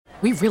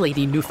We really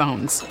need new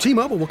phones.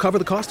 T-Mobile will cover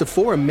the cost of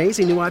 4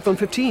 amazing new iPhone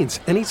 15s,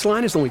 and each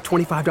line is only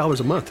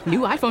 $25 a month. New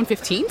iPhone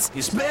 15s?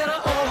 It's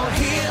better over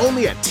here.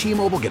 Only at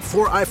T-Mobile, get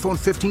 4 iPhone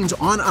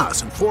 15s on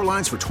us and 4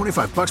 lines for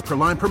 $25 per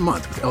line per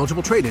month with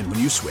eligible trade-in when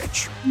you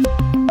switch.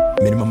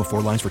 Minimum of 4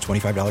 lines for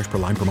 $25 per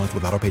line per month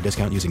with autopay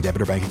discount using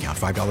debit or bank account.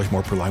 $5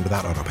 more per line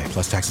without autopay,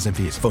 plus taxes and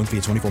fees. Phone fee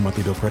at 24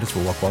 monthly bill credits for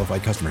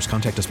well-qualified customers.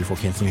 Contact us before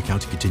canceling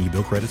account to continue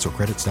bill credits or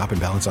credit stop and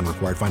balance on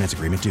required finance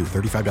agreement due.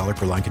 $35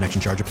 per line connection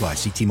charge applies.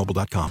 See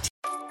T-Mobile.com.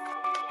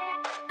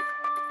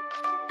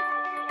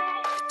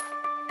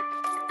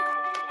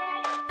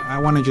 I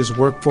want to just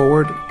work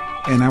forward,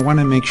 and I want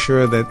to make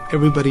sure that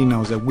everybody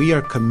knows that we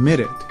are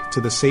committed to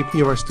the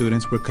safety of our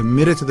students. We're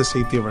committed to the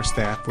safety of our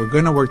staff. We're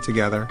going to work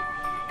together.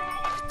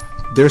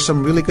 There's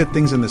some really good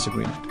things in this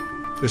agreement.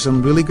 There's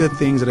some really good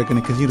things that are going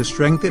to continue to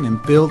strengthen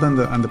and build on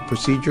the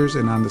procedures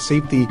and on the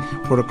safety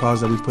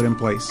protocols that we put in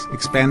place.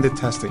 Expanded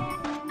testing.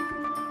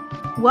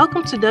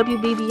 Welcome to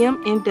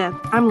WBBM In Depth.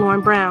 I'm Lauren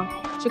Brown.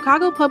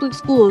 Chicago Public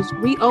Schools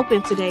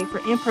reopened today for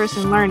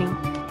in-person learning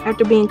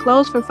after being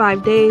closed for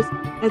 5 days,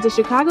 as the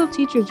Chicago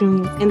Teachers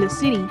Union and the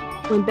city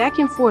went back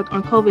and forth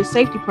on COVID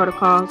safety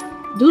protocols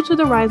due to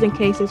the rising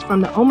cases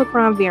from the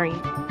Omicron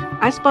variant.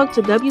 I spoke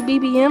to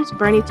WBBM's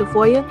Bernie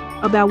Tafoya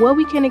about what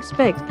we can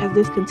expect as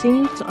this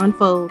continues to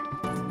unfold.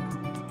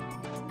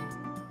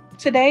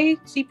 Today,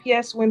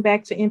 CPS went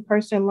back to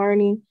in-person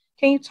learning.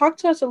 Can you talk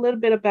to us a little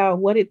bit about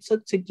what it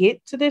took to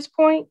get to this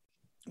point?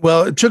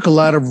 Well, it took a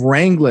lot of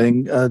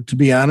wrangling, to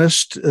be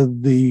honest.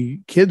 The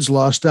kids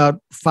lost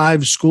out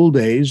 5 school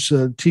days.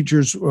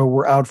 Teachers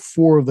were out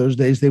 4 of those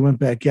days. They went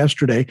back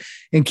yesterday.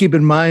 And keep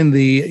in mind,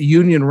 the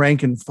union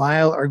rank and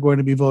file are going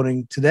to be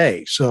voting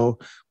today. So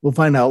we'll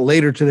find out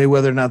later today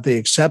whether or not they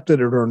accepted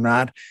it or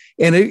not.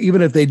 And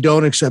even if they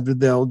don't accept it,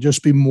 there'll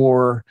just be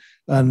more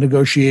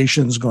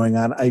negotiations going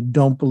on. I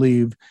don't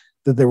believe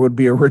that there would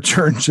be a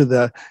return to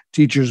the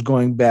teachers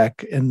going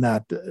back and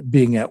not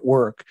being at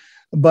work.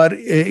 But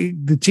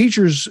the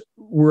teachers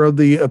were of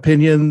the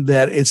opinion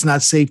that it's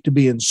not safe to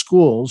be in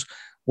schools,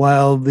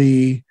 while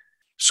the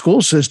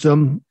school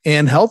system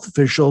and health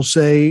officials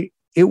say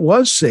it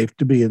was safe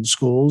to be in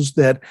schools,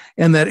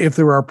 and that if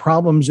there are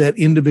problems at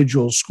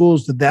individual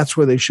schools, that's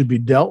where they should be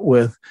dealt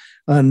with,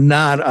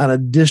 not on a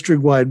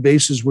district-wide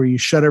basis where you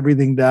shut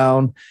everything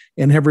down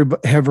and have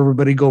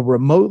everybody go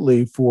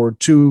remotely for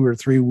 2 or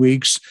 3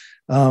 weeks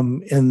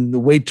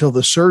and wait till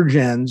the surge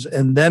ends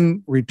and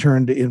then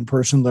return to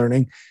in-person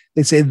learning.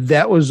 They say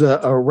that was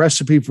a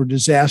recipe for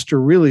disaster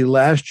really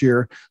last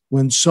year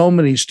when so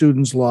many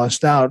students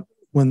lost out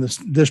when the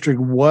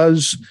district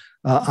was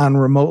on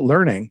remote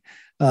learning.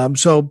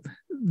 So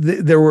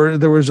there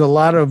was a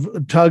lot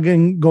of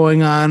tugging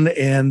going on.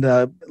 And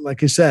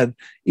like I said,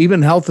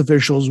 even health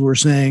officials were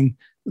saying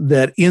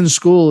that in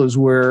school is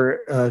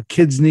where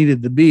kids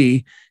needed to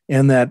be.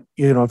 And that,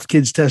 if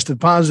kids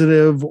tested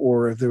positive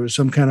or if there was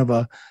some kind of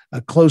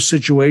a close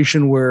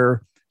situation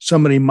where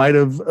somebody might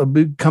have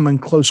come in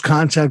close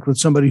contact with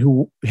somebody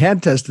who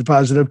had tested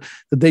positive,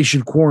 that they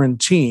should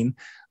quarantine.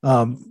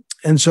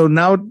 And so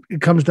now it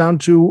comes down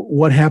to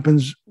what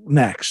happens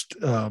next.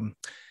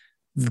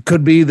 It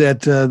could be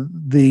that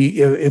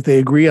if they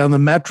agree on the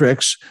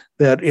metrics,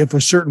 that if a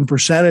certain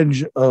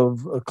percentage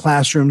of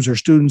classrooms or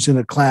students in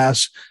a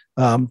class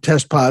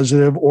test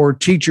positive or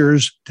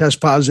teachers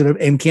test positive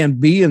and can't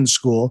be in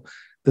school,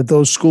 that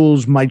those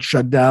schools might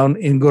shut down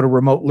and go to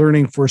remote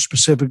learning for a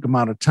specific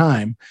amount of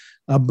time.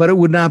 But it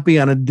would not be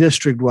on a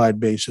district-wide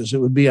basis. It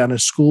would be on a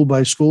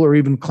school-by-school or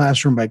even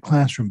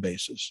classroom-by-classroom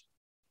basis.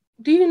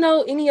 Do you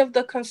know any of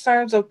the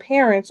concerns of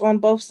parents on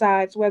both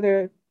sides,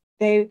 whether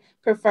they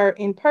prefer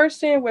in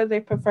person, whether they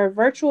prefer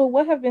virtual?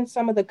 What have been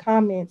some of the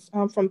comments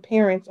from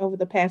parents over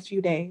the past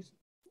few days?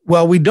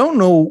 Well, we don't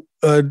know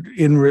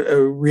in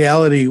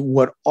reality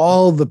what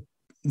all the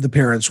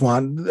parents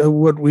want.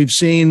 What we've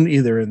seen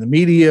either in the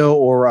media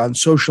or on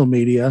social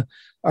media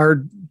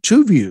are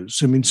 2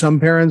 views. I mean, some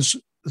parents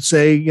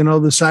say,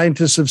 the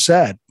scientists have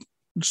said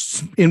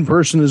in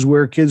person is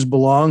where kids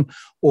belong,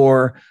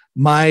 or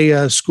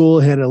my school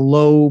had a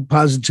low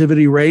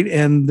positivity rate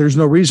and there's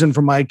no reason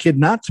for my kid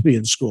not to be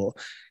in school.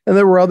 And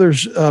there were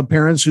others,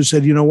 parents who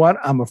said, you know what,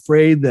 I'm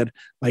afraid that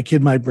my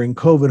kid might bring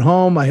COVID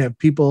home. I have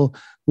people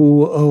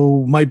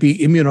who might be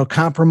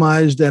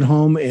immunocompromised at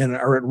home and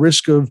are at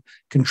risk of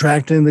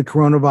contracting the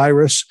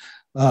coronavirus.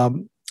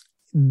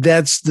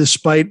 That's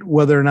despite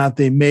whether or not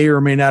they may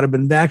or may not have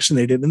been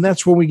vaccinated. And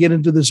that's when we get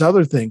into this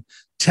other thing,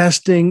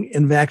 testing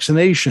and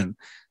vaccination.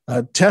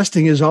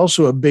 Testing is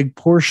also a big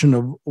portion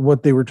of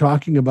what they were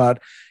talking about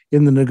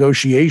in the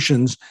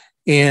negotiations.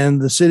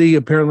 And the city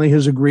apparently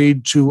has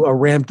agreed to a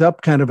ramped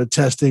up kind of a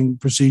testing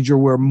procedure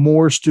where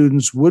more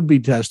students would be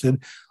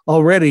tested.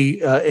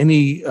 Already,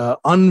 any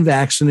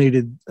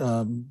unvaccinated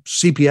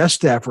CPS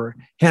staffer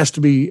has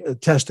to be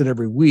tested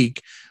every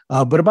week.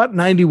 But about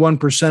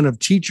 91% of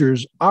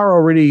teachers are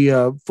already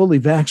fully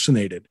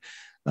vaccinated.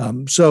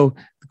 So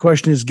the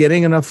question is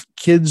getting enough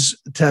kids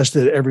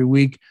tested every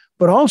week,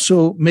 but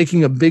also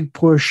making a big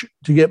push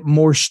to get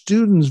more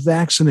students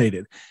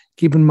vaccinated.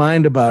 Keep in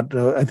mind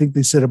I think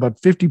they said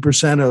about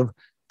 50% of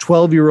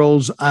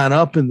 12-year-olds on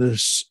up in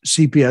this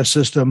CPS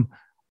system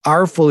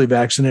are fully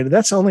vaccinated.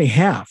 That's only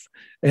half.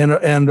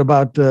 And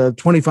about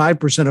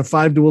 25% of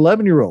 5 to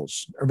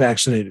 11-year-olds are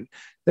vaccinated.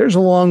 There's a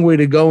long way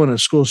to go in a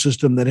school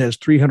system that has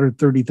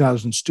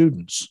 330,000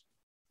 students.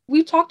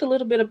 We talked a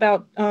little bit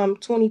about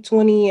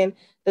 2020 and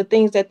the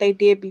things that they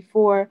did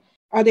before.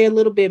 Are they a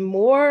little bit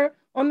more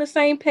on the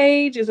same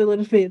page? Is it a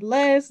little bit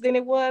less than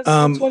it was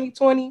in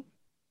 2020?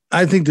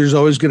 I think there's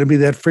always going to be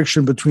that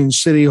friction between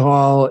City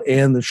Hall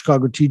and the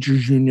Chicago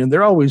Teachers Union.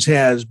 There always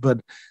has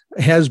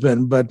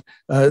been, but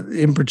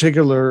in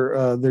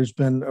particular, there's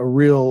been a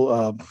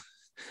real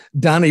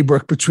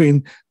Donnybrook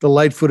between the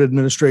Lightfoot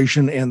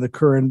administration and the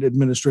current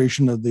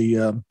administration of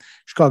the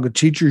Chicago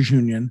Teachers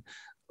Union.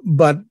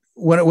 But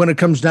when it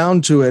comes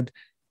down to it,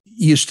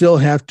 you still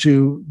have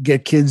to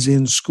get kids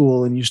in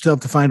school, and you still have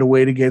to find a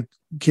way to get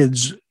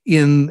kids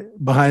in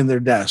behind their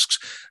desks.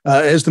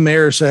 As the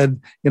mayor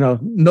said,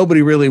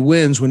 nobody really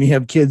wins when you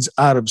have kids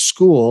out of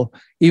school,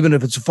 even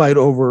if it's a fight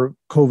over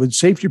COVID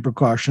safety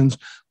precautions,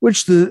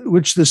 which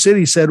the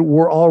city said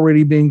were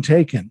already being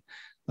taken.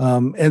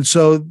 And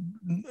so,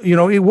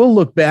 it will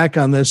look back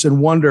on this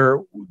and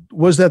wonder,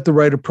 was that the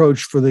right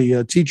approach for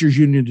the teachers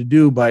union to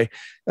do by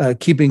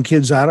keeping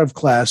kids out of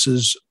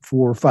classes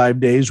for 5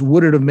 days?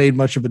 Would it have made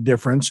much of a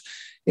difference?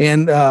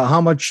 And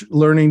how much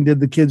learning did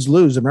the kids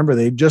lose? Remember,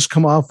 they'd just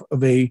come off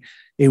of a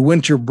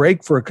winter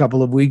break for a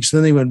couple of weeks.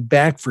 Then they went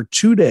back for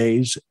 2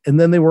 days, and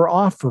then they were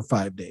off for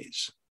 5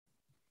 days.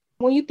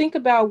 When you think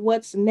about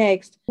what's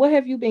next, what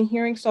have you been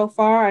hearing so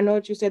far? I know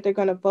that you said they're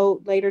going to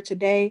vote later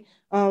today.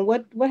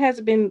 What has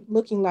it been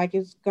looking like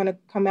it's going to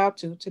come out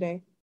to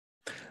today?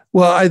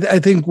 Well, I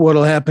think what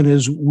will happen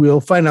is we'll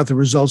find out the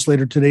results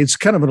later today. It's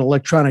kind of an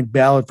electronic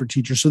ballot for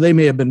teachers, so they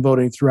may have been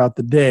voting throughout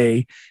the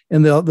day,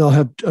 and they'll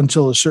have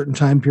until a certain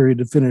time period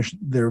to finish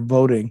their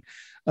voting.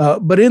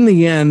 But in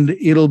the end,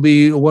 it'll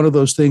be one of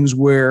those things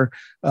where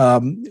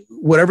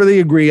whatever they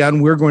agree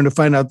on, we're going to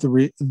find out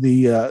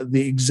the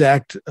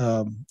exact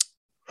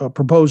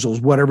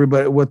proposals, what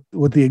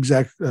the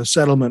exact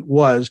settlement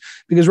was,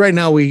 because right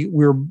now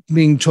we're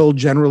being told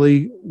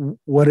generally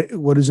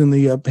what is in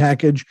the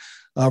package.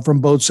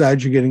 From both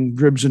sides, you're getting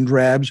dribs and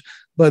drabs,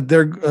 but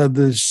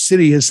the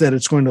city has said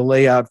it's going to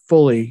lay out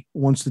fully,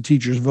 once the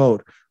teachers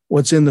vote,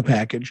 what's in the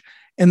package.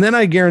 And then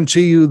I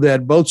guarantee you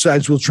that both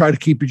sides will try to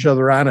keep each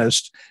other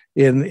honest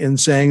in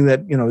saying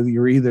that,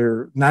 you're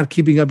either not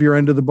keeping up your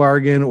end of the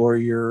bargain,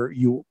 or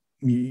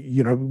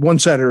one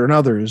side or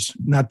another is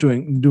not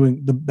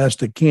doing the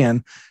best it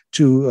can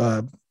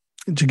to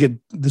get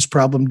this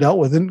problem dealt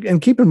with.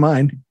 And keep in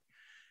mind,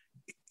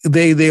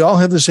 they all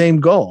have the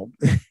same goal,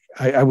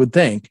 I would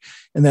think,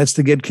 and that's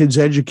to get kids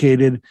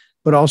educated,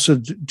 but also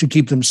to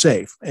keep them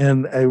safe.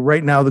 And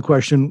right now the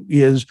question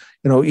is,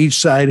 each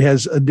side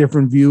has a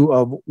different view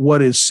of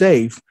what is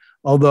safe.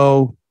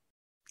 Although,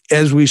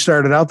 as we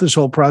started out this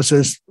whole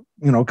process,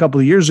 a couple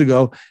of years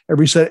ago,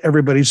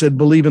 everybody said,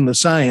 believe in the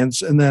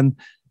science. And then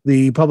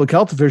the public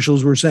health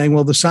officials were saying,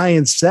 well, the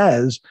science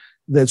says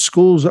that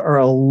schools are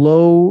a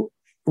low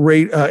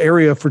rate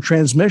area for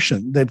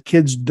transmission, that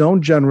kids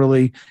don't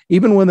generally,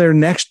 even when they're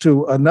next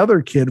to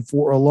another kid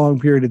for a long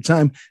period of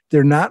time,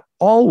 they're not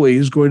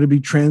always going to be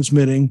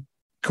transmitting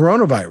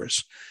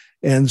coronavirus.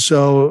 And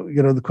so,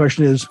 the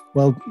question is,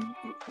 well,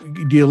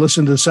 do you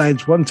listen to the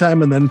science one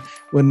time, and then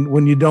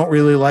when you don't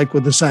really like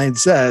what the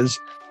science says,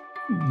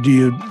 do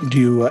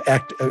you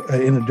act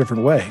in a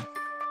different way?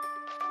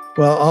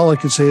 Well, all I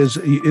can say is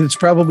it's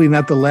probably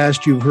not the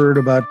last you've heard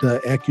about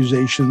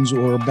accusations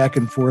or back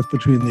and forth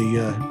between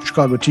the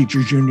Chicago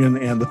Teachers Union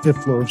and the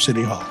 5th floor of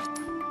City Hall.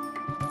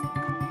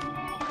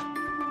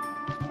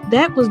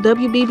 That was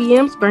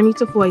WBBM's Bernie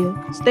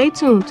Tafoya. Stay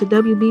tuned to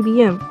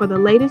WBBM for the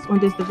latest on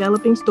this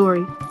developing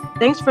story.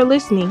 Thanks for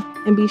listening,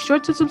 and be sure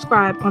to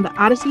subscribe on the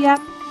Odyssey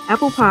app,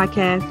 Apple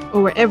Podcasts,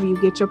 or wherever you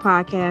get your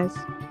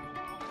podcasts.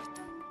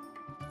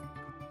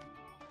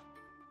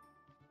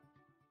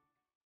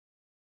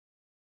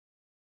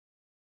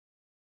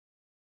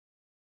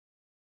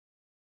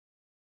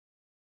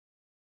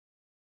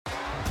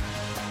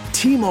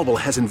 T-Mobile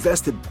has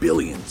invested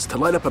billions to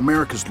light up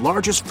America's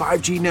largest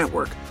 5G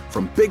network,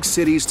 from big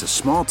cities to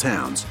small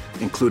towns,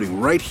 including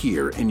right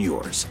here in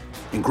yours.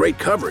 And great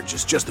coverage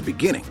is just the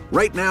beginning.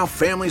 Right now,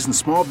 families and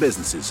small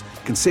businesses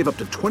can save up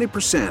to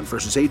 20%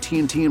 versus AT&T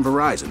and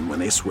Verizon when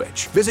they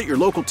switch. Visit your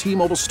local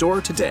T-Mobile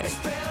store today.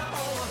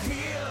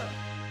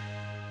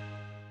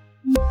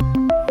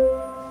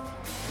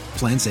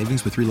 Plan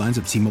savings with 3 lines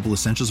of T-Mobile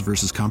Essentials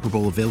versus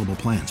comparable available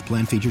plans.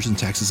 Plan features and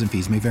taxes and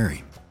fees may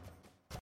vary.